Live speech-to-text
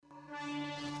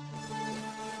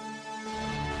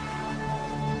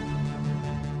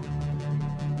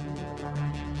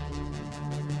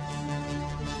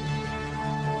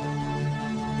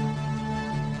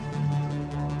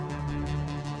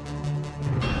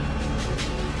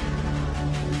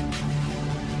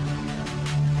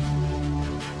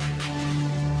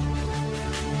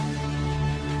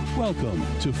Welcome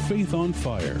to Faith on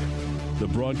Fire, the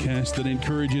broadcast that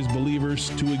encourages believers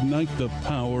to ignite the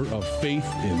power of faith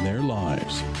in their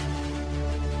lives.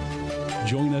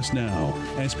 Join us now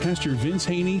as Pastor Vince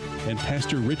Haynie and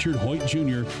Pastor Richard Hoyt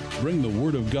Jr. bring the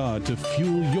Word of God to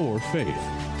fuel your faith.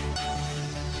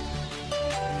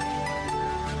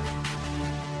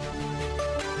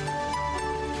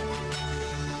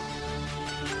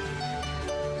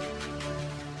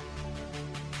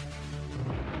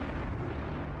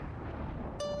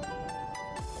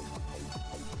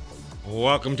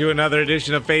 Welcome to another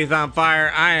edition of Faith on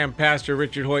Fire. I am Pastor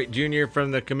Richard Hoyt Jr.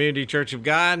 from the Community Church of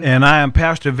God. And I am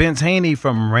Pastor Vince Haynie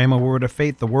from Rhema Word of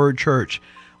Faith, the Word Church.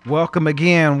 Welcome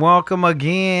again. Faith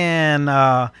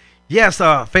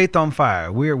on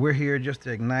Fire. We're here just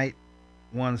to ignite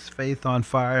one's faith on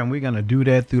fire, and we're going to do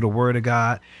that through the Word of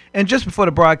God. And just before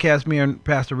the broadcast, me and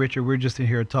Pastor Richard, we're just in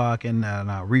here talking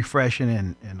and refreshing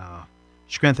and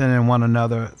strengthening one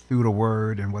another through the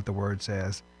Word and what the Word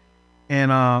says.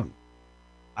 And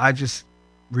I just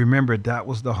remembered that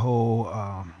was the whole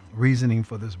reasoning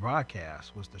for this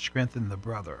broadcast, was to strengthen the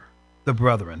brethren, the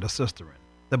sisterin,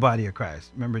 the body of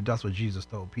Christ. Remember, that's what Jesus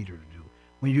told Peter to do.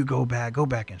 When you go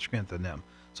back and strengthen them.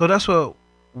 So that's what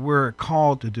we're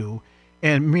called to do.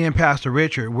 And me and Pastor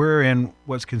Richard, we're in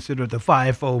what's considered the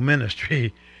fivefold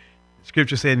ministry.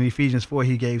 Scripture said in Ephesians 4,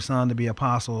 he gave some to be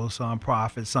apostles, some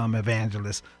prophets, some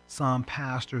evangelists, some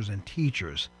pastors and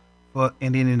teachers. And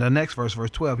then in the next verse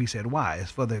 12, he said, why?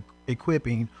 It's for the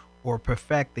equipping or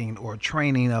perfecting or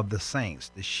training of the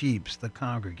saints, the sheep, the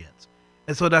congregants.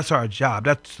 And so that's our job.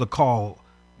 That's the call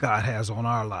God has on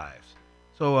our lives.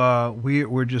 So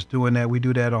we're just doing that. We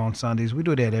do that on Sundays. We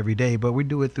do that every day, but we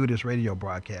do it through this radio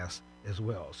broadcast as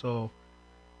well. So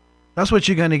that's what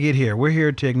you're going to get here. We're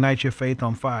here to ignite your faith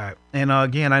on fire. And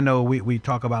again, I know we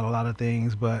talk about a lot of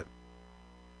things, but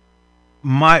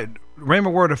my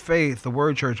Rhema Word of Faith, the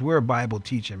Word Church, we're a Bible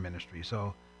teaching ministry.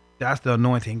 So that's the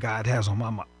anointing God has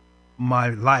on my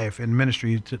life and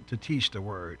ministry to teach the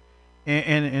Word.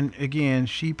 And again,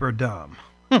 sheep are dumb.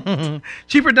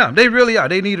 Sheep are dumb. They really are.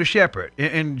 They need a shepherd.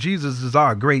 And Jesus is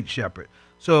our great shepherd.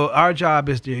 So our job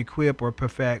is to equip or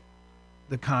perfect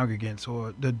the congregants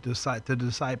or the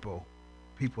disciple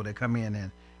people that come in and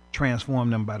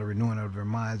transform them by the renewing of their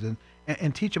minds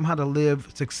and teach them how to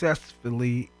live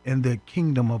successfully in the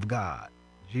kingdom of God.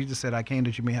 Jesus said, I came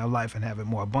that you may have life and have it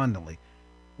more abundantly.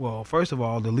 Well, first of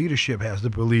all, the leadership has to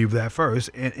believe that first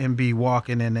and be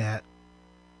walking in that.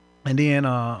 And then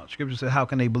Scripture said, how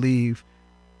can they believe,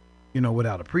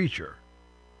 without a preacher?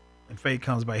 And faith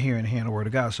comes by hearing the word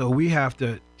of God. So we have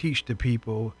to teach the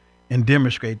people and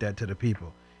demonstrate that to the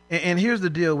people. And here's the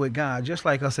deal with God. Just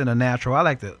like us in the natural, I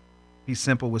like to be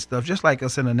simple with stuff. Just like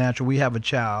us in the natural, we have a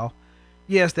child.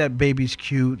 Yes, that baby's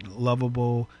cute,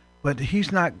 lovable, but he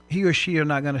or she are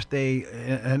not going to stay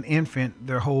an infant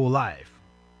their whole life.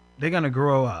 They're going to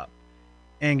grow up.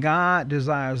 And God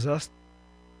desires us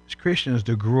as Christians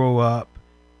to grow up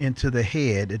into the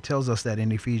head. It tells us that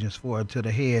in Ephesians 4, to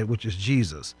the head, which is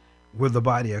Jesus. We're the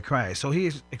body of Christ. So he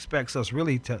expects us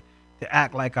really to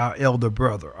act like our elder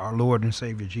brother, our Lord and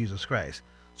Savior, Jesus Christ.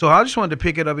 So I just wanted to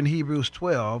pick it up in Hebrews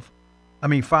 5:12.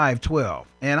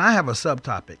 And I have a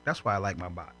subtopic. That's why I like my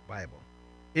Bible.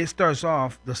 It starts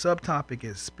off, the subtopic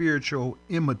is spiritual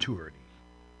immaturity.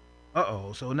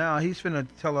 So now he's finna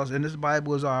tell us, and this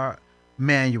Bible is our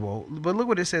manual, but look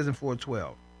what it says in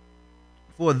 4:12.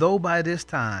 For though by this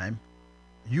time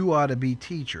you ought to be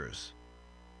teachers,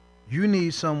 you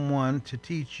need someone to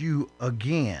teach you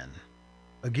again.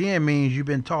 Again means you've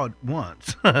been taught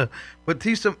once, but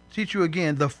teach you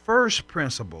again the first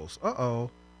principles,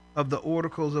 of the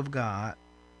oracles of God,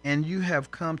 and you have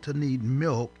come to need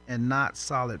milk and not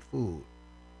solid food.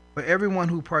 For everyone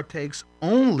who partakes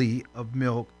only of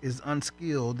milk is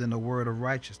unskilled in the word of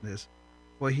righteousness,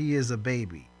 for he is a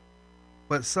baby.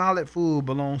 But solid food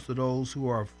belongs to those who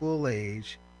are of full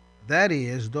age, that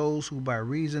is, those who by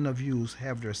reason of use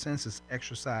have their senses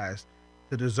exercised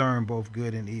to discern both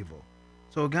good and evil.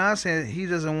 So God said he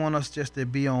doesn't want us just to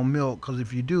be on milk, because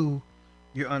if you do,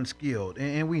 you're unskilled.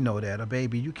 And we know that. A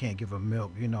baby, you can't give them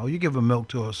milk. You give them milk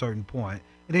to a certain point,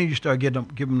 and then you start giving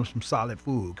them some solid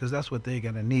food, because that's what they're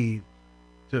going to need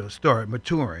to start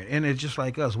maturing. And it's just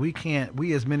like us. We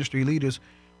as ministry leaders,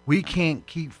 we can't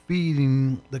keep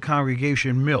feeding the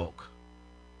congregation milk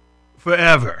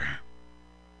forever.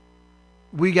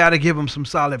 We got to give them some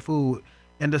solid food.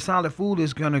 And the solid food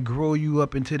is going to grow you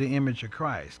up into the image of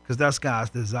Christ, because that's God's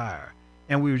desire.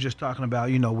 And we were just talking about,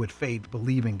 with faith,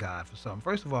 believing God for something.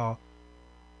 First of all,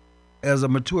 as a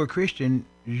mature Christian,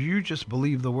 you just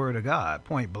believe the word of God,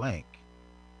 point blank.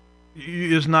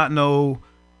 It's not no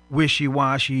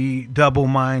wishy-washy,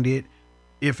 double-minded.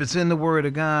 If it's in the Word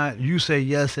of God, you say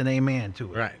yes and amen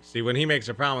to it. Right. See, when he makes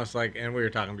a promise, like, and we were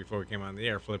talking before we came on the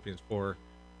air, Philippians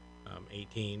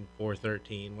 4:18,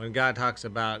 4:13, when God talks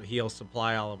about he'll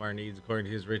supply all of our needs according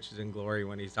to his riches and glory,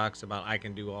 when he talks about I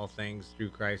can do all things through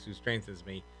Christ who strengthens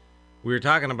me, we were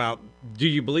talking about, do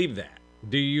you believe that?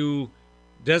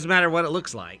 Doesn't matter what it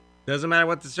looks like, doesn't matter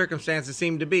what the circumstances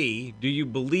seem to be, do you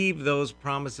believe those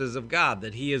promises of God,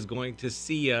 that he is going to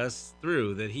see us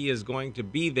through, that he is going to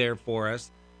be there for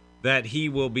us, that he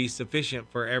will be sufficient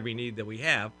for every need that we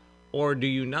have, or do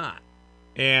you not?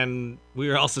 And we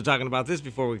were also talking about this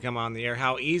before we come on the air,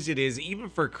 how easy it is, even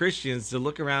for Christians, to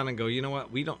look around and go, you know what,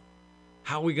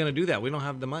 how are we going to do that? We don't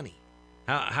have the money.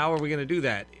 How are we going to do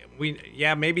that?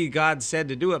 Maybe God said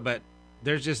to do it, but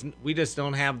we just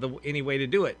don't have any way to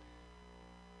do it.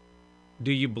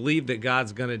 Do you believe that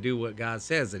God's going to do what God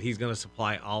says, that he's going to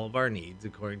supply all of our needs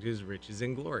according to his riches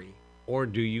and glory? Or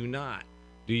do you not?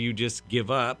 Do you just give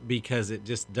up because it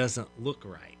just doesn't look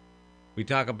right? We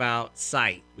talk about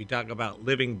sight. We talk about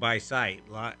living by sight,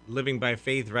 living by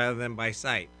faith rather than by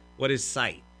sight. What is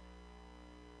sight?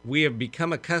 We have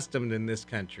become accustomed in this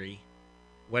country,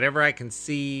 whatever I can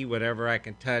see, whatever I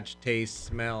can touch, taste,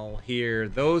 smell, hear,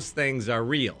 those things are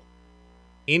real.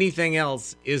 Anything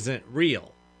else isn't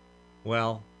real.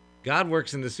 Well, God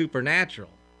works in the supernatural,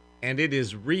 and it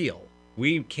is real.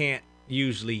 We can't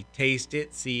usually taste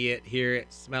it, see it, hear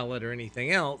it, smell it, or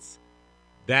anything else.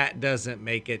 That doesn't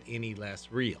make it any less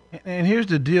real. And here's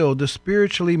the deal. The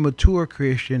spiritually mature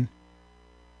Christian,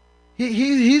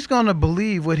 he's going to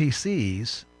believe what he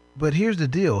sees, but here's the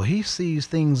deal. He sees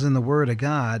things in the Word of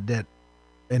God that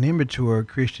an immature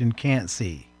Christian can't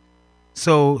see.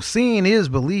 So seeing is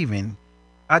believing.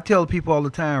 I tell people all the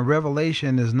time,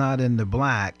 revelation is not in the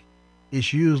black.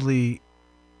 It's usually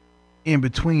in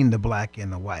between the black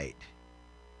and the white.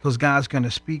 Because God's going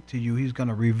to speak to you. He's going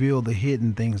to reveal the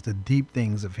hidden things, the deep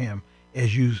things of him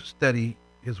as you study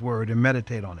his word and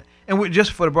meditate on it. And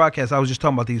just for the broadcast, I was just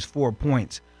talking about these 4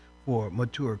 points for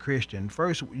mature Christian.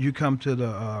 First, you come to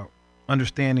the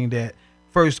understanding that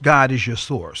first, God is your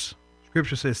source.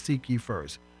 Scripture says, seek ye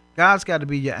first. God's got to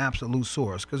be your absolute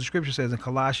source, because the scripture says in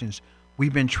Colossians,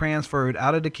 we've been transferred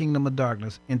out of the kingdom of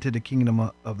darkness into the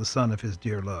kingdom of the Son of his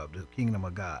dear love, the kingdom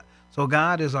of God. So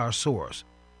God is our source.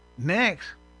 Next,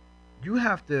 you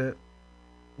have to,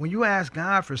 when you ask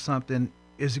God for something,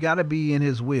 it's got to be in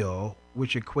his will,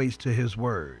 which equates to his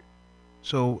word.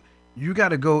 So you got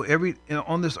to go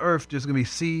on this earth, there's going to be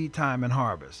seed, time, and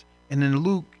harvest. And in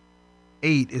Luke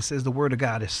 8, it says the word of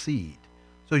God is seed.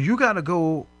 So you got to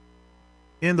go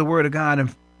in the word of God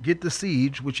and get the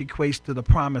seed, which equates to the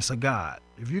promise of God.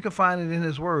 If you can find it in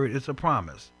his word, it's a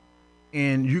promise.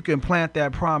 And you can plant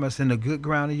that promise in the good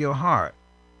ground of your heart.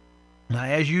 Now,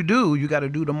 as you do, you got to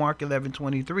do the Mark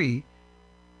 11:23,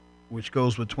 which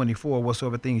goes with 24,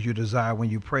 whatsoever things you desire when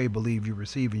you pray, believe you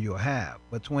receive and you'll have.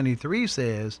 But 23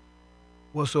 says,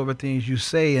 whatsoever things you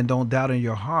say and don't doubt in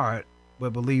your heart,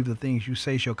 but believe the things you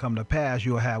say shall come to pass,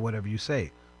 you'll have whatever you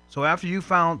say. So after you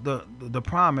found the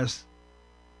promise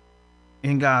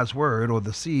in God's word, or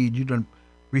the seed, you done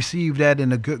receive that in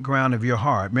the good ground of your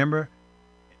heart. Remember,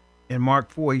 in Mark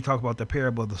 4, he talked about the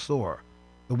parable of the sower.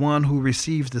 The one who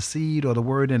receives the seed or the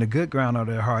word in the good ground of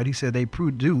their heart, he said they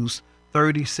produce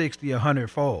 30, 60,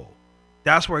 100-fold.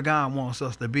 That's where God wants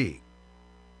us to be.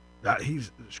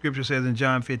 Scripture says in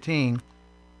John 15,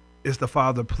 it's the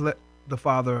Father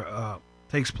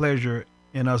takes pleasure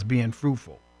in us being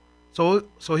fruitful. So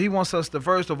he wants us to,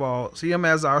 first of all, see him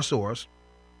as our source,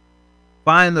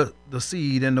 find the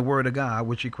seed in the word of God,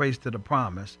 which equates to the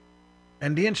promise,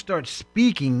 and then start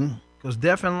speaking, because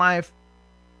death and life,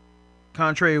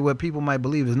 contrary to what people might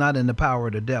believe, is not in the power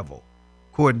of the devil,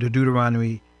 according to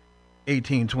Deuteronomy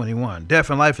 18:21. Death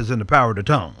and life is in the power of the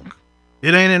tongue.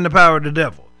 It ain't in the power of the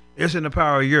devil. It's in the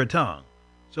power of your tongue.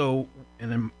 So,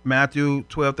 and then Matthew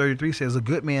 12:33 says, a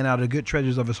good man out of the good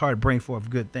treasures of his heart bring forth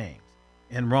good things.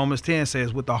 And Romans 10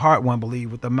 says, with the heart one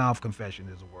believe, with the mouth confession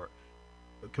is a word.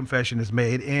 Confession is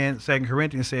made. And 2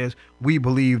 Corinthians says, we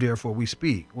believe, therefore we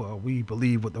speak. Well, we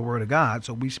believe with the word of God,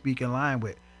 so we speak in line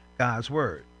with God's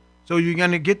word. So you're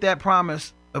going to get that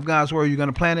promise of God's word. You're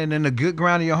going to plant it in the good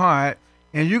ground of your heart,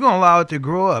 and you're going to allow it to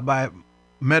grow up by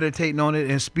meditating on it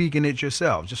and speaking it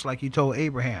yourself, just like he told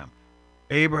Abraham.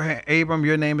 Abram,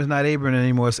 your name is not Abram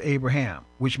anymore, it's Abraham,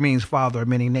 which means father of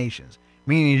many nations,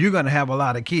 meaning you're going to have a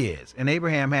lot of kids. And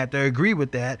Abraham had to agree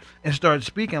with that and start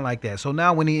speaking like that. So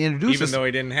now when he introduced... Even though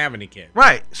he didn't have any kids.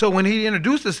 Right. So when he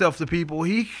introduced himself to people,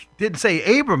 he didn't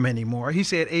say Abram anymore. He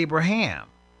said Abraham.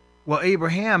 Well,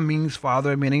 Abraham means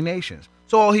father of many nations.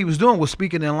 So all he was doing was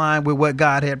speaking in line with what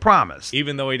God had promised.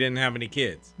 Even though he didn't have any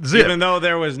kids. Zip. Even though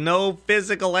there was no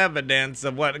physical evidence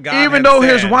of what God Even had though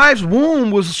said. his wife's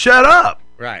womb was shut up.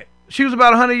 Right. She was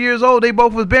about 100 years old. They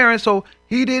both was barren. So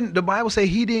the Bible say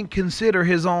he didn't consider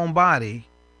his own body,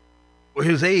 or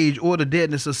his age, or the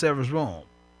deadness of Sarah's womb.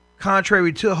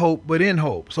 Contrary to hope, but in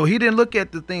hope. So he didn't look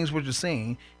at the things which are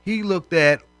seen. He looked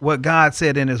at what God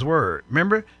said in his word.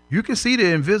 Remember, you can see the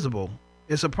invisible.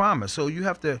 It's a promise. So you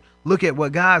have to look at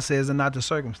what God says and not the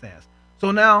circumstance.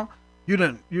 So now you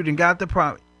done got the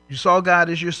promise. You saw God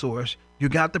as your source. You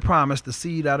got the promise, the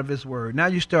seed out of his word. Now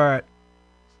you start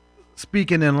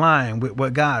speaking in line with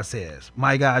what God says.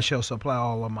 My God shall supply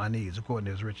all of my needs according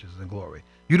to his riches and glory.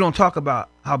 You don't talk about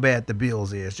how bad the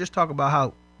bills is. Just talk about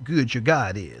how good your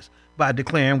God is by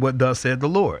declaring what thus said the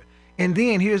Lord. And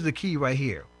then here's the key right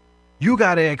here. You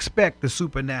got to expect the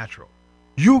supernatural.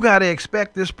 You got to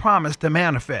expect this promise to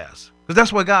manifest, because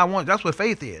that's what God wants. That's what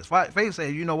faith is. Faith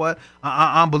says, you know what?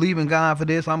 I'm believing God for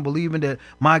this. I'm believing that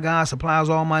my God supplies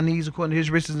all my needs according to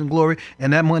his riches and glory,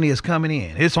 and that money is coming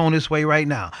in. It's on its way right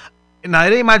now. Now,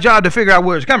 it ain't my job to figure out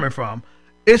where it's coming from.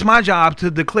 It's my job to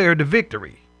declare the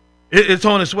victory. It's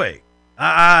on its way.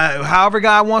 However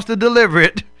God wants to deliver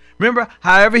it. Remember,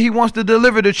 however he wants to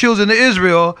deliver the children of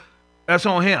Israel, that's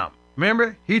on him.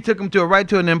 Remember, he took them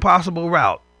to an impossible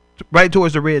route. Right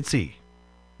towards the Red Sea.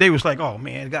 They was like, oh,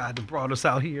 man, God brought us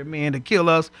out here, man, to kill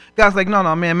us. God's like,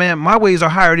 no, man, my ways are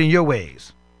higher than your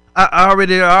ways. I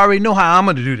already know how I'm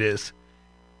going to do this.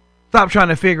 Stop trying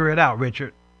to figure it out,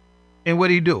 Richard. And what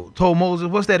did he do? Told Moses,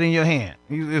 what's that in your hand?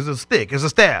 It's a stick. It's a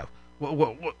staff.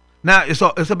 What? Now,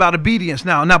 it's about obedience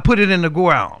now. Now, put it in the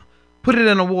ground. Put it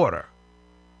in the water.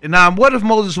 And now, what if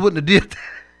Moses wouldn't have did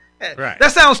that? Right.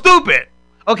 That sounds stupid.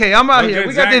 Okay, I'm out here.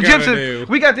 We got the Egyptians.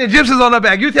 We got the Egyptians on our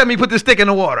back. You tell me put the stick in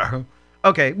the water.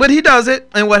 Okay, but he does it,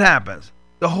 and what happens?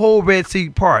 The whole Red Sea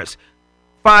parts.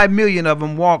 5 million of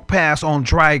them walk past on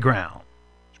dry ground.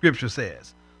 Scripture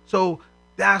says. So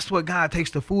that's what God takes,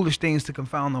 the foolish things to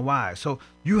confound the wise. So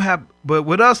but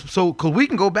with us, because we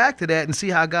can go back to that and see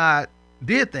how God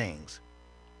did things,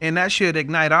 and that should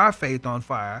ignite our faith on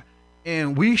fire.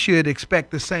 And we should expect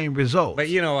the same results. But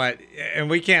you know what? And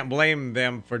we can't blame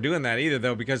them for doing that either,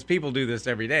 though, because people do this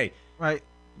every day. Right.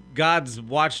 God's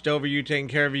watched over you, taking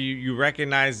care of you. You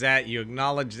recognize that, you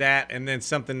acknowledge that, and then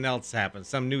something else happens,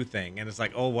 some new thing. And it's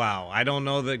like, oh, wow, I don't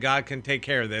know that God can take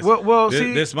care of this. Well,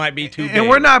 this might be too big. And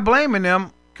we're not blaming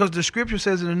them, because the scripture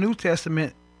says in the New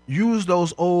Testament, use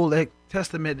those Old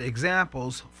Testament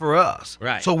examples for us.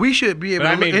 Right. So we should be able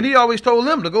to look, and he always told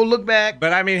them to go look back.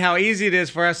 But I mean, how easy it is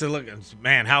for us to look,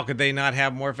 man, how could they not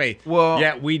have more faith? Well,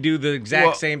 yet we do the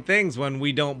exact same things when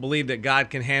we don't believe that God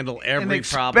can handle every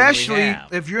problem we have.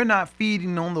 Especially if you're not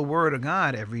feeding on the word of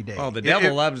God every day. Oh, the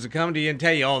devil loves to come to you and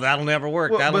tell you, oh, that'll never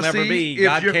work. That'll never be.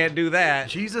 God can't do that.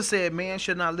 Jesus said, man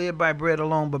should not live by bread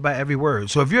alone, but by every word.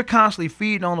 So if you're constantly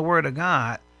feeding on the word of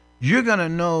God, you're going to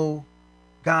know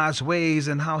God's ways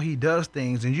and how he does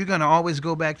things, and you're going to always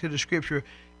go back to the scripture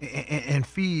and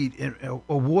feed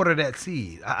or water that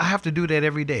seed. I have to do that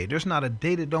every day. There's not a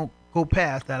day that don't go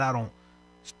past that I don't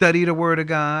study the word of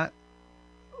God,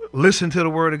 listen to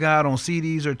the word of God on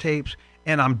CDs or tapes,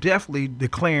 and I'm definitely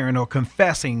declaring or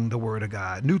confessing the word of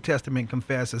God. New Testament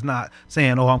confess is not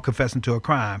saying, oh, I'm confessing to a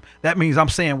crime. That means I'm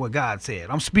saying what God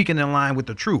said. I'm speaking in line with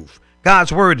the truth.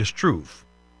 God's word is truth.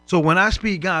 So when I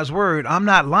speak God's word, I'm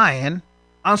not lying.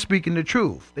 I'm speaking the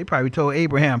truth. They probably told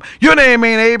Abraham, your name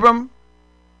ain't Abram.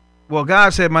 Well,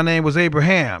 God said my name was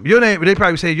Abraham. They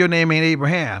probably said your name ain't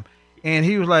Abraham. And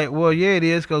he was like, well, yeah, it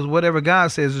is, because whatever God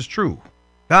says is true.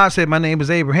 God said my name is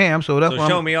Abraham, so that's why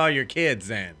show me all your kids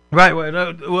then. Right,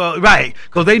 right,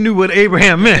 because they knew what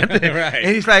Abraham meant. Right.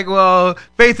 And he's like, well,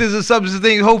 faith is a substance of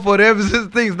things hoped for, the evidence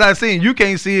of things not seen. You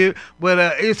can't see it, but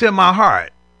it's in my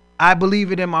heart. I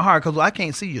believe it in my heart, because I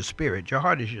can't see your spirit. Your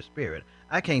heart is your spirit.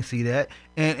 I can't see that.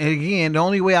 And again, the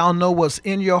only way I'll know what's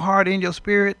in your heart, in your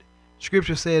spirit,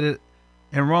 Scripture said it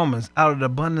in Romans, out of the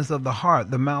abundance of the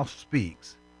heart, the mouth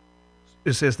speaks.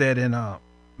 It says that in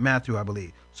Matthew, I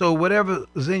believe. So whatever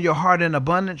is in your heart in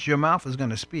abundance, your mouth is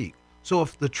going to speak. So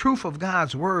if the truth of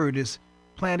God's word is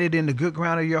planted in the good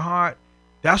ground of your heart,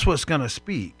 that's what's going to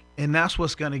speak. And that's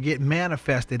what's going to get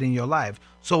manifested in your life.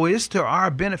 So it's to our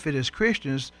benefit as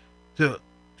Christians to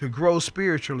grow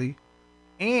spiritually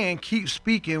and keep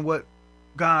speaking what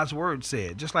God's word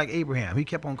said. Just like Abraham. He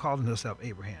kept on calling himself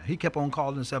Abraham. He kept on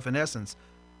calling himself, in essence,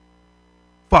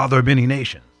 father of many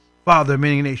nations. Father of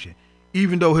many nations.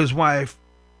 Even though his wife,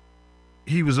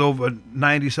 he was over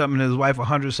 90-something, his wife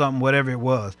 100-something, whatever it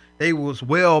was. They was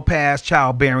well past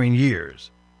childbearing years.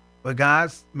 But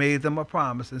God made them a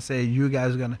promise and said, you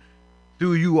guys are going to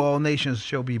through you all nations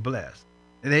shall be blessed.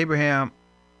 And Abraham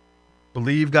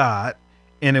believed God,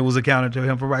 and it was accounted to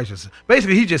him for righteousness.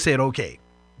 Basically, he just said, okay,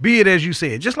 be it as you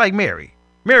said, just like Mary.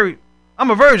 Mary,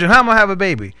 I'm a virgin, how am I have a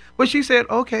baby? But she said,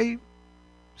 okay,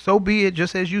 so be it,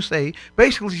 just as you say.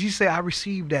 Basically, she said, I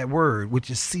received that word, which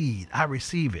is seed. I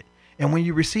receive it. And when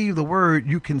you receive the word,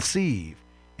 you conceive.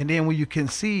 And then when you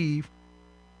conceive,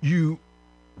 you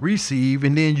receive,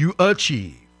 and then you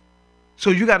achieve. So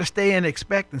you got to stay in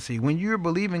expectancy. When you're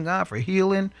believing God for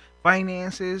healing,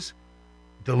 finances,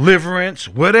 deliverance,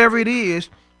 whatever it is,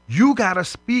 you got to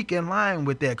speak in line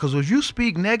with that. Because if you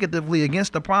speak negatively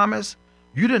against the promise,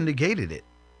 you done negated it.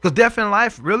 Because death and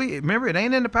life, really, remember, it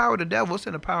ain't in the power of the devil. It's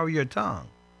in the power of your tongue.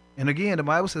 And again, the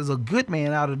Bible says a good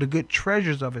man out of the good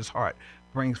treasures of his heart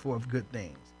brings forth good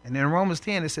things. And in Romans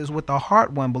 10, it says, with the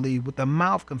heart one believes, with the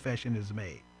mouth confession is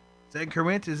made. 2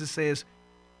 Corinthians, it says,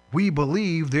 we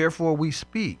believe, therefore we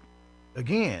speak.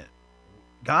 Again,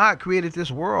 God created this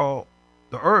world,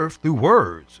 the earth, through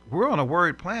words. We're on a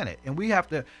word planet. And we have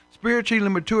to, spiritually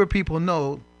mature people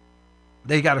know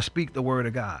they got to speak the word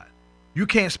of God. You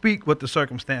can't speak what the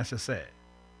circumstances say.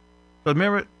 But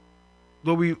remember,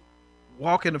 though we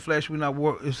walk in the flesh, we not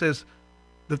walk. It says,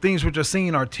 the things which are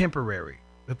seen are temporary.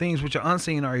 The things which are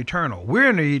unseen are eternal. We're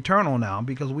in the eternal now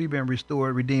because we've been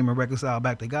restored, redeemed, and reconciled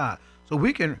back to God. So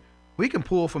we can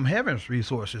pull from heaven's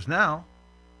resources now.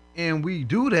 And we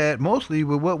do that mostly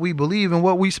with what we believe and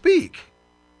what we speak.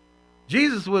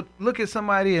 Jesus would look at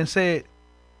somebody and say,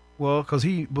 well, because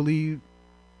he believed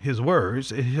his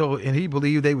words and he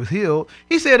believed they was healed.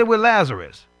 He said it with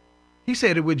Lazarus. He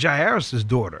said it with Jairus'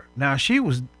 daughter. Now she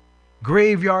was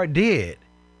graveyard dead.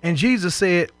 And Jesus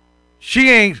said,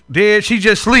 she ain't dead, she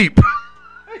just sleep.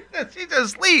 She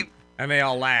just sleep. And they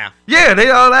all laugh. Yeah, they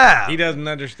all laugh. He doesn't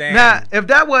understand. Now, if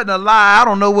that wasn't a lie, I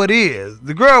don't know what is.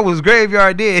 The girl was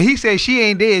graveyard dead. He said she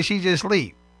ain't dead, she just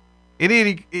sleep. And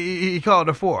then he called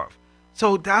her forth.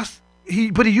 So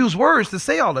but he used words to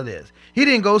say all of this. He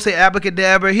didn't go say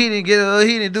abracadabra. He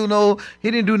didn't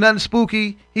do nothing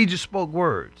spooky. He just spoke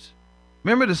words.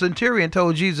 Remember, the centurion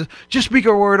told Jesus, just speak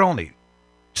a word only.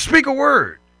 Speak a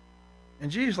word. And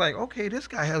Jesus like, okay, this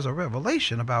guy has a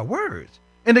revelation about words.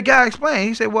 And the guy explained,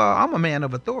 he said, well, I'm a man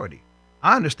of authority.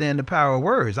 I understand the power of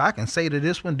words. I can say to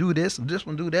this one, do this, and this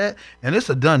one, do that, and it's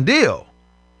a done deal.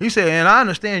 He said, and I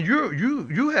understand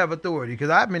you have authority because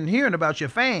I've been hearing about your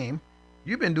fame.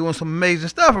 You've been doing some amazing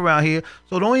stuff around here.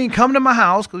 So don't even come to my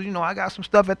house because, I got some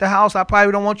stuff at the house I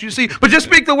probably don't want you to see. But just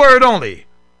speak the word only.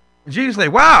 And Jesus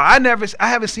like, wow, I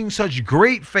haven't seen such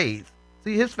great faith.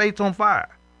 See, his faith's on fire.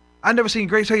 I never seen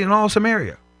great faith in all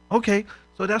Samaria. Okay,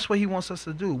 so that's what he wants us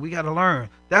to do. We got to learn.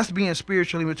 That's being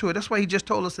spiritually mature. That's why he just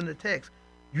told us in the text,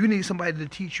 you need somebody to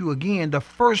teach you again the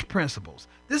first principles.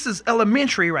 This is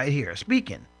elementary right here,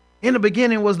 speaking. In the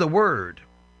beginning was the Word.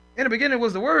 In the beginning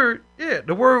was the Word. Yeah,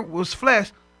 the Word was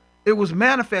flesh. It was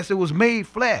manifest. It was made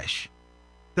flesh.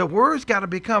 The Word's got to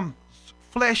become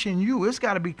flesh in you. It's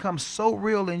got to become so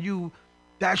real in you.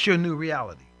 That's your new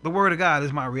reality. The word of God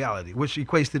is my reality, which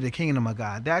equates to the kingdom of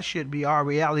God. That should be our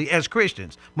reality as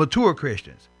Christians, mature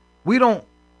Christians. We don't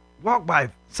walk by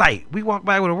sight. We walk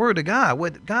by with the word of God,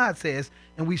 what God says,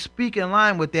 and we speak in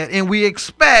line with that. And we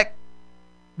expect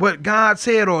what God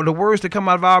said or the words that come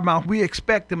out of our mouth, we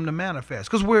expect them to manifest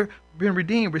because we're being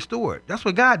redeemed, restored. That's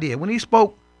what God did. When he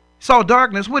spoke, saw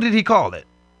darkness, what did he call it?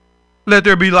 Let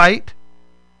there be light.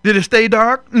 Did it stay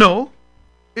dark? No.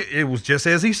 It was just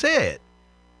as he said.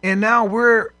 And now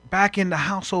we're back in the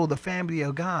household, the family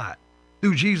of God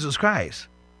through Jesus Christ.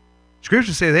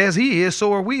 Scripture says, as he is,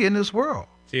 so are we in this world.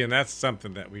 See, and that's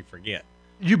something that we forget.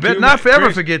 You better not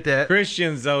forever forget that.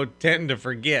 Christians, though, tend to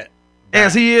forget.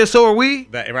 As he is, so are we.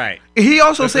 Right. He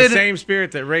also said the same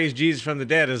spirit that raised Jesus from the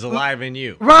dead is alive in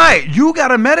you. Right. You got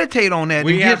to meditate on that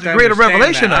to get the greater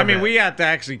revelation of it. I mean, we have to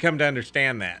actually come to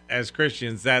understand that as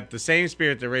Christians, that the same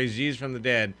spirit that raised Jesus from the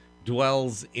dead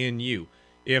dwells in you.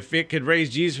 If it could raise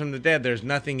Jesus from the dead, there's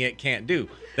nothing it can't do.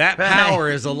 That power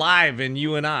is alive in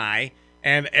you and I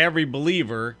and every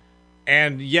believer,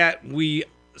 and yet we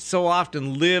so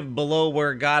often live below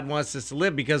where God wants us to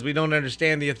live because we don't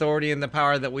understand the authority and the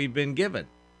power that we've been given.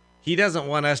 He doesn't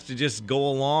want us to just go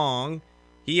along.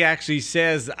 He actually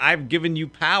says, I've given you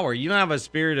power. You don't have a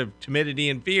spirit of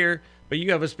timidity and fear, but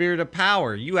you have a spirit of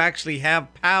power. You actually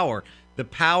have power. The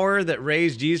power that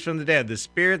raised Jesus from the dead, the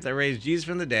spirit that raised Jesus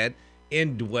from the dead,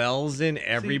 indwells in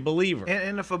every believer.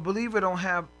 And if a believer don't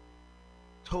have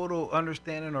total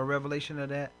understanding or revelation of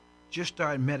that, just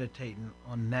start meditating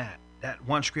on that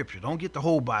one scripture. Don't get the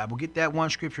whole Bible. Get that one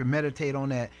scripture, meditate on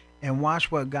that, and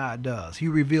watch what God does. He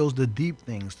reveals the deep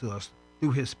things to us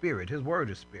through his spirit. His word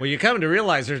is spirit. Well, you come to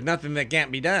realize there's nothing that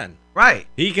can't be done. Right.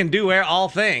 He can do all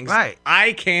things. Right.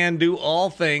 I can do all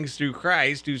things through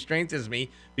Christ who strengthens me,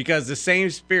 because the same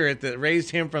spirit that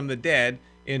raised him from the dead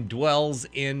indwells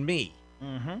in me.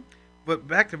 Mm-hmm. But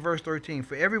back to verse 13.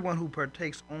 For everyone who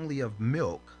partakes only of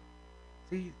milk.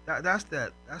 See, that's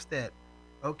that.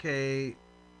 Okay,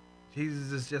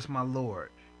 Jesus is just my Lord.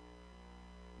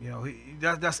 You know,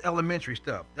 that's elementary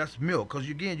stuff. That's milk. Because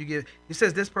he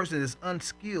says this person is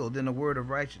unskilled in the word of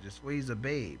righteousness, for he's a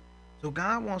babe. So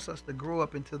God wants us to grow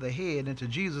up into the head, into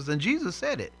Jesus. And Jesus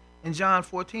said it in John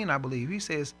 14, I believe. He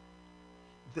says,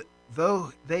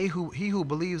 he who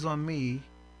believes on me,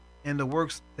 and the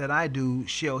works that I do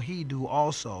shall he do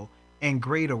also, and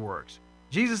greater works.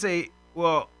 Jesus said,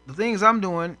 well, the things I'm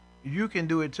doing, you can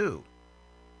do it too.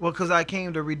 Well, because I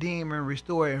came to redeem and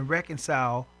restore and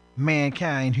reconcile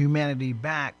mankind, humanity,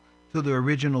 back to the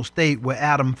original state where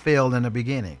Adam failed in the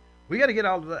beginning. We got to get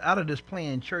out of this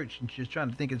playing church and just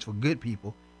trying to think it's for good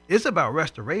people. It's about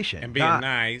restoration and being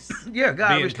nice. Yeah, God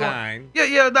being restoring. kind.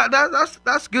 Yeah,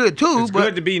 that's good too. It's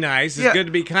good to be nice. It's good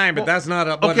to be kind, but that's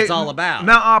not what it's all about.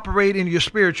 Now operate in your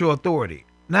spiritual authority.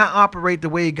 Now operate the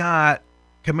way God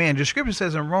commanded. The scripture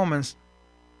says in Romans,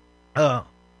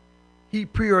 he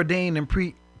preordained and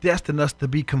predestined us to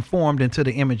be conformed into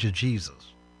the image of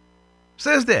Jesus. It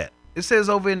says that. It says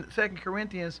over in 2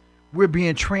 Corinthians, we're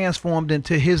being transformed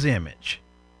into his image.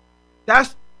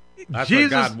 That's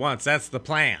Jesus, what God wants. That's the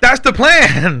plan. That's the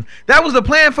plan. That was the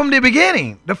plan from the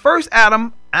beginning. The first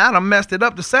Adam messed it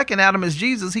up. The second Adam is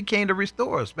Jesus. He came to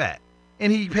restore us back.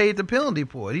 And he paid the penalty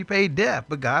for it. He paid death,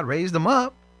 but God raised him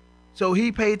up. So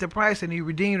he paid the price, and he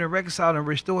redeemed and reconciled and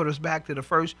restored us back to the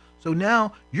first. So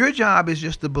now your job is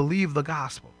just to believe the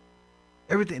gospel.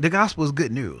 The gospel is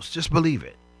good news. Just believe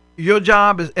it. Your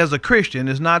job as a Christian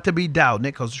is not to be doubting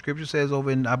it, because the scripture says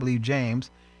over in, I believe, James,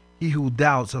 he who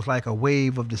doubts is like a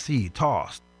wave of the sea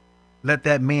tossed. Let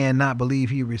that man not believe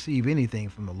he receive anything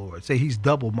from the Lord. Say he's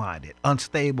double-minded,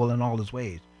 unstable in all his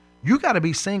ways. You got to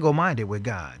be single-minded with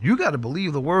God. You got to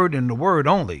believe the word and the word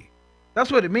only.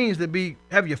 That's what it means to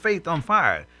have your faith on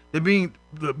fire, to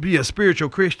be a spiritual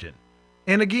Christian.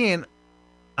 And again,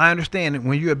 I understand that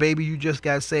when you're a baby, you just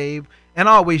got saved. And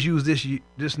I always use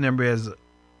this number as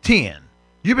 10.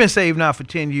 You've been saved now for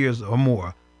 10 years or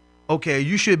more. Okay,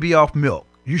 you should be off milk.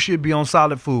 You should be on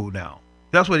solid food now.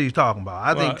 That's what he's talking about.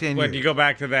 I think 10 years. When you go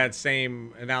back to that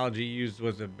same analogy used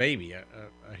with a baby,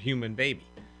 a human baby,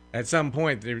 at some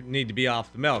point they need to be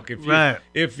off the milk.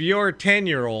 If your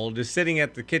 10-year-old is sitting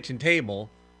at the kitchen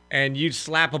table and you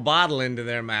slap a bottle into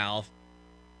their mouth,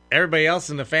 everybody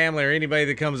else in the family or anybody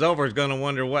that comes over is going to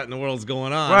wonder what in the world's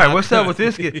going on. Right, what's up with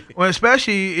this kid? Well,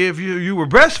 especially if you were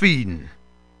breastfeeding.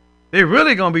 They're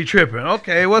really going to be tripping.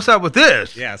 Okay, what's up with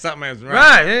this? Yeah, something is wrong.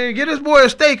 Right. Hey, get this boy a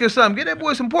steak or something. Get that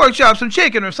boy some pork chops, some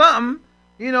chicken or something.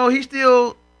 You know, he's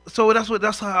still... So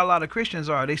that's how a lot of Christians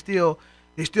are. They still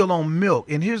on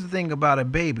milk. And here's the thing about a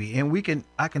baby. And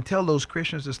I can tell those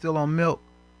Christians are still on milk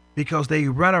because they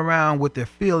run around with their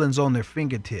feelings on their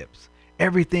fingertips.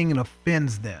 Everything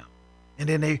offends them. And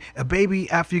then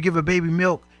after you give a baby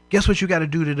milk, guess what you got to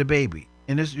do to the baby?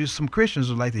 And there's some Christians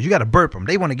are like this. You got to burp them.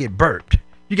 They want to get burped.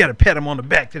 You got to pet them on the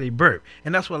back till they burp.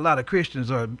 And that's what a lot of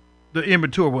Christians are, the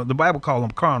immature ones. The Bible calls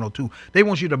them carnal too. They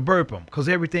want you to burp them because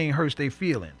everything hurts their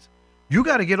feelings. You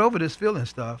got to get over this feeling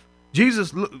stuff.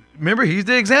 Jesus, remember, he's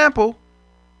the example.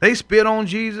 They spit on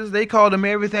Jesus. They called him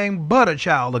everything but a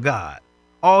child of God.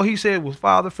 All he said was,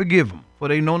 Father, forgive them, for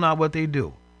they know not what they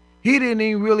do. He didn't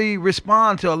even really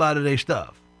respond to a lot of their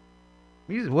stuff.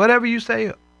 He said, whatever you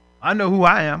say, I know who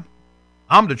I am.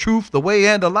 I'm the truth, the way,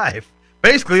 and the life.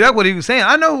 Basically, that's what he was saying.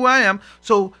 I know who I am.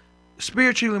 So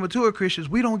spiritually mature Christians,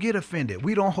 we don't get offended.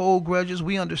 We don't hold grudges.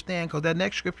 We understand, because that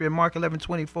next scripture in Mark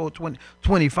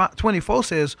 11:24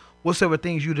 says, whatsoever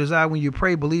things you desire when you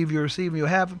pray, believe you receive and you'll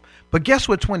have them. But guess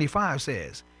what 25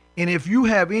 says? And if you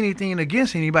have anything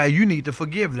against anybody, you need to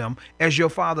forgive them as your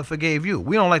Father forgave you.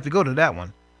 We don't like to go to that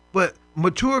one. But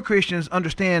mature Christians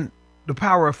understand the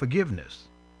power of forgiveness.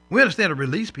 We understand to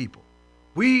release people.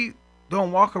 We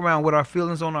don't walk around with our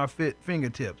feelings on our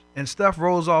fingertips and stuff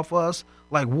rolls off us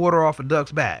like water off a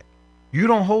duck's back. You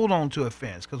don't hold on to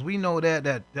offense, because we know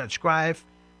that strife,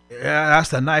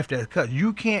 that's the knife that cuts.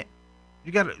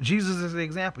 Jesus is the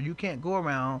example. You can't go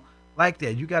around like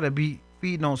that. You got to be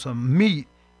feeding on some meat,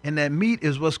 and that meat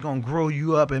is what's going to grow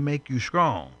you up and make you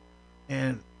strong.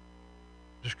 And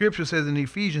the scripture says in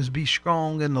Ephesians, be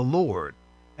strong in the Lord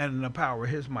and in the power of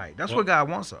his might. That's what God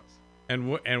wants us. And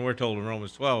we're told in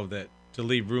Romans 12 that to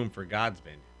leave room for God's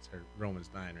vengeance, or Romans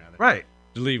 9 rather. Right.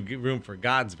 To leave room for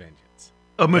God's vengeance.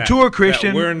 A mature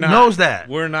Christian knows that.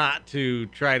 We're not to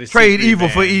try to trade seek evil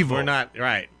for revenge. evil. We're not,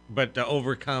 right, but to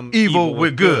overcome evil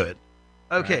with good.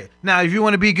 Okay. Right. Now, if you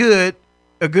want to be good,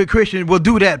 a good Christian will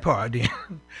do that part then.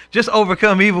 Just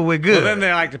overcome evil with good. Well, then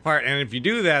they like to part. And if you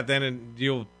do that, then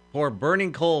you'll pour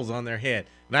burning coals on their head.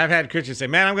 And I've had Christians say,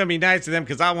 man, I'm going to be nice to them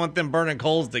because I want them burning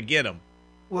coals to get them.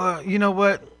 Well, you know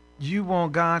what? You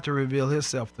want God to reveal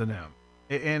himself to them.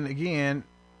 And again,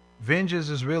 vengeance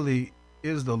is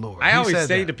the Lord. I always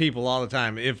say to people all the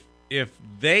time, if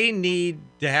they need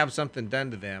to have something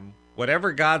done to them,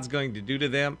 whatever God's going to do to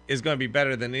them is going to be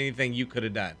better than anything you could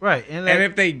have done. Right. And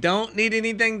if they don't need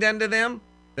anything done to them,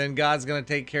 then God's going to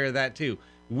take care of that too.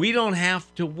 We don't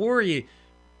have to worry.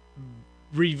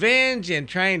 Revenge and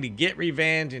trying to get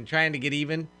revenge and trying to get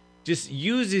even just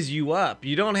uses you up.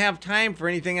 You don't have time for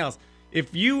anything else.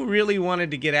 If you really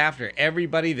wanted to get after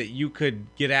everybody that you could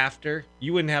get after,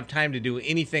 you wouldn't have time to do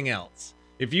anything else.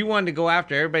 If you wanted to go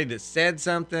after everybody that said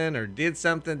something or did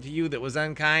something to you that was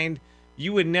unkind,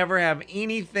 you would never have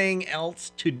anything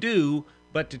else to do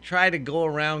but to try to go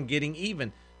around getting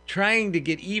even. Trying to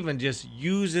get even just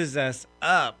uses us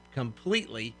up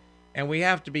completely, and we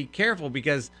have to be careful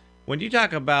because when you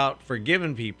talk about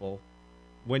forgiving people,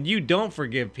 when you don't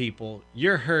forgive people,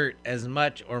 you're hurt as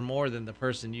much or more than the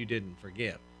person you didn't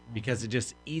forgive because it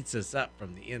just eats us up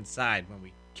from the inside when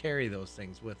we carry those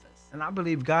things with us. And I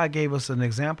believe God gave us an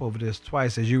example of this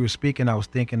twice. As you were speaking, I was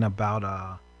thinking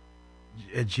about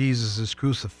Jesus'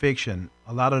 crucifixion.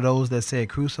 A lot of those that said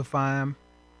crucify him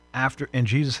and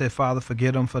Jesus said, Father,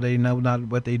 forgive them for they know not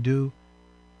what they do.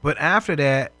 But after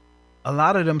that, a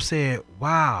lot of them said,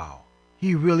 wow,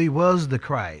 he really was the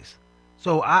Christ.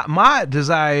 So my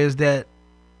desire is that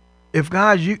if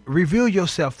God, you reveal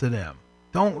yourself to them.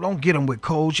 Don't get them with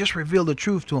cold. Just reveal the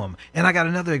truth to them. And I got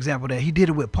another example that he did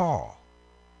it with Paul.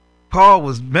 Paul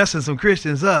was messing some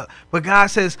Christians up, but God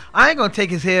says, I ain't going to take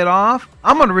his head off.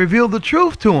 I'm going to reveal the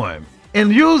truth to him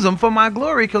and use him for my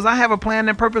glory because I have a plan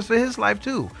and purpose for his life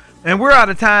too. And we're out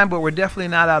of time, but we're definitely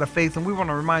not out of faith. And we want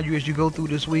to remind you as you go through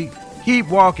this week, keep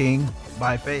walking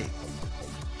by faith.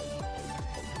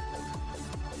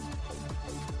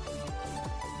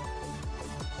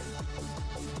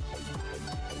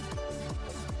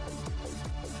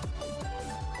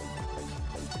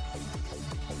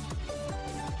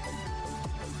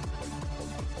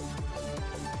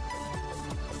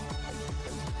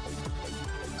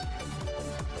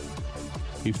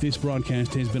 If this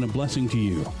broadcast has been a blessing to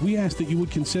you, we ask that you would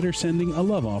consider sending a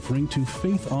love offering to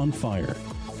Faith on Fire,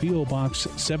 P.O. Box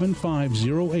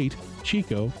 7508,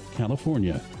 Chico,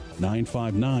 California,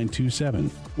 95927,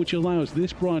 which allows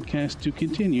this broadcast to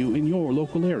continue in your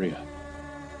local area.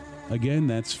 Again,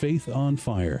 that's Faith on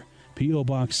Fire, P.O.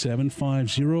 Box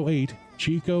 7508,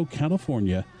 Chico,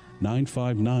 California,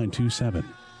 95927.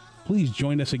 Please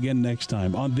join us again next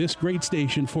time on this great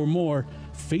station for more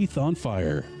Faith on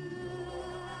Fire.